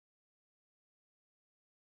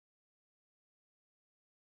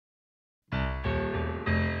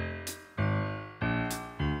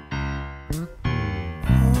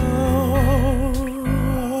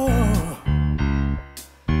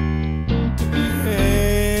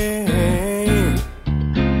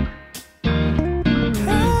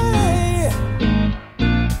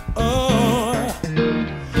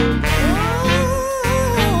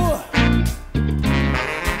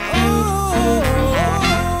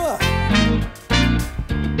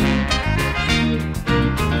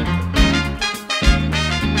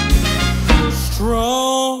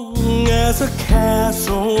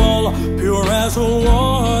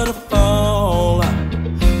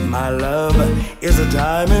is a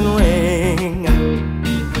diamond ring,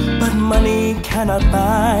 but money cannot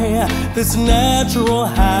buy this natural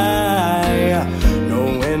high.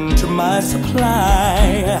 No end to my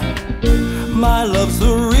supply. My love's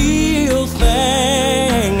the real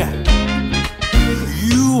thing.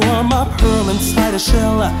 You are my pearl inside a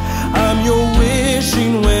shell. I'm your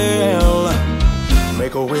wishing well.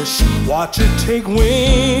 Make a wish, watch it take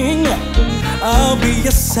wing. I'll be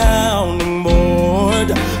your sounding board,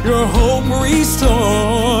 your hope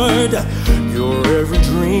restored, your every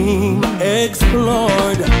dream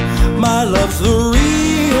explored. My love's the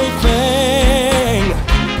real thing.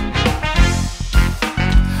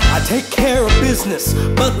 I take care of business,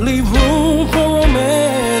 but leave room for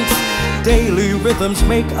romance. Daily rhythms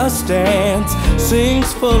make us dance.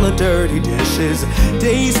 Sings full of dirty dishes,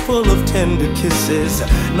 days full of tender kisses,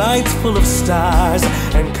 nights full of stars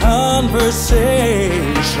and conversation.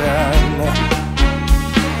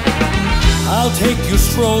 I'll take you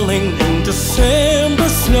strolling in December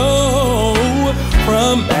snow.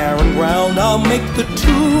 From barren ground I'll make the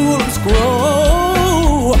tulips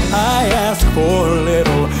grow. I ask for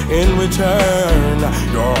little in return.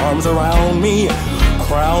 Your arms around me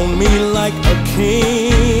crown me like a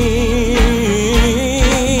king.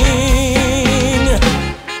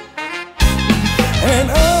 And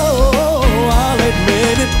oh, I'll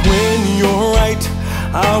admit it when you're right.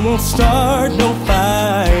 I won't start no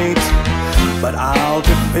fight, but I'll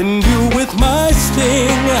defend you with my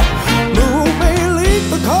sting. The room may leak,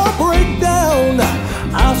 the car break down,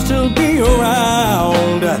 I'll still be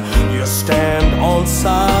around. You stand on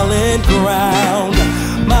solid ground.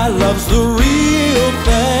 My love's the real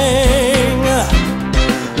thing.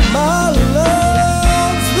 My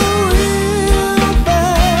love's the real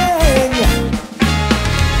thing.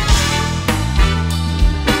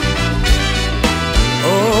 Oh,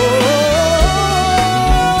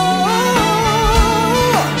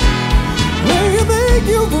 when you think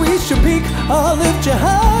you've reached your peak, I'll lift you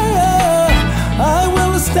higher. I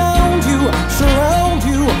will astound you, surround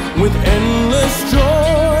you with endless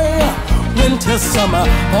joy. Winter, summer,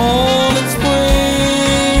 fall and spring.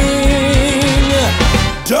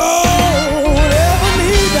 Don't ever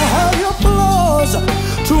need to have your flaws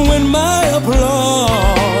to win my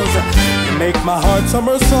applause. You make my heart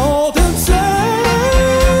somersault and sing.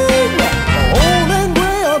 Old and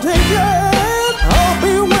gray, I'll take your hand. I'll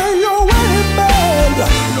be where your wedding band.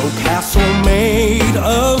 No castle made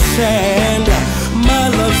of sand. My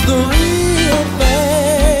love's the real thing.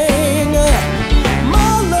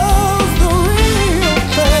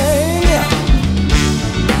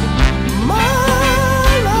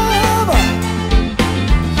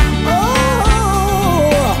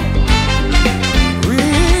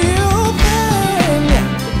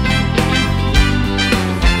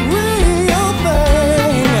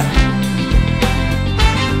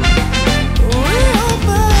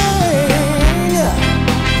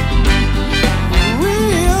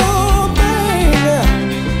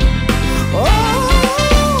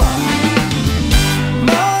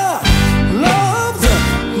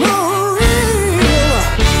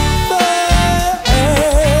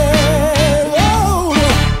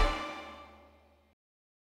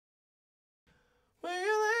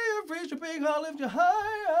 I'll lift you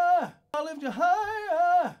higher. I'll lift you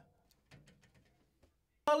higher.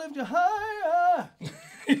 I'll lift you higher.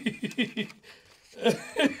 You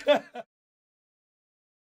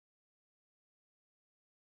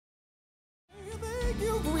think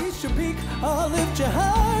you've reached your peak? I'll lift you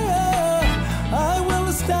higher. I will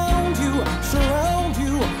astound you, surround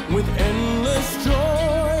you with endless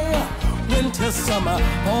joy. Winter, summer,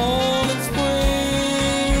 fall and spring.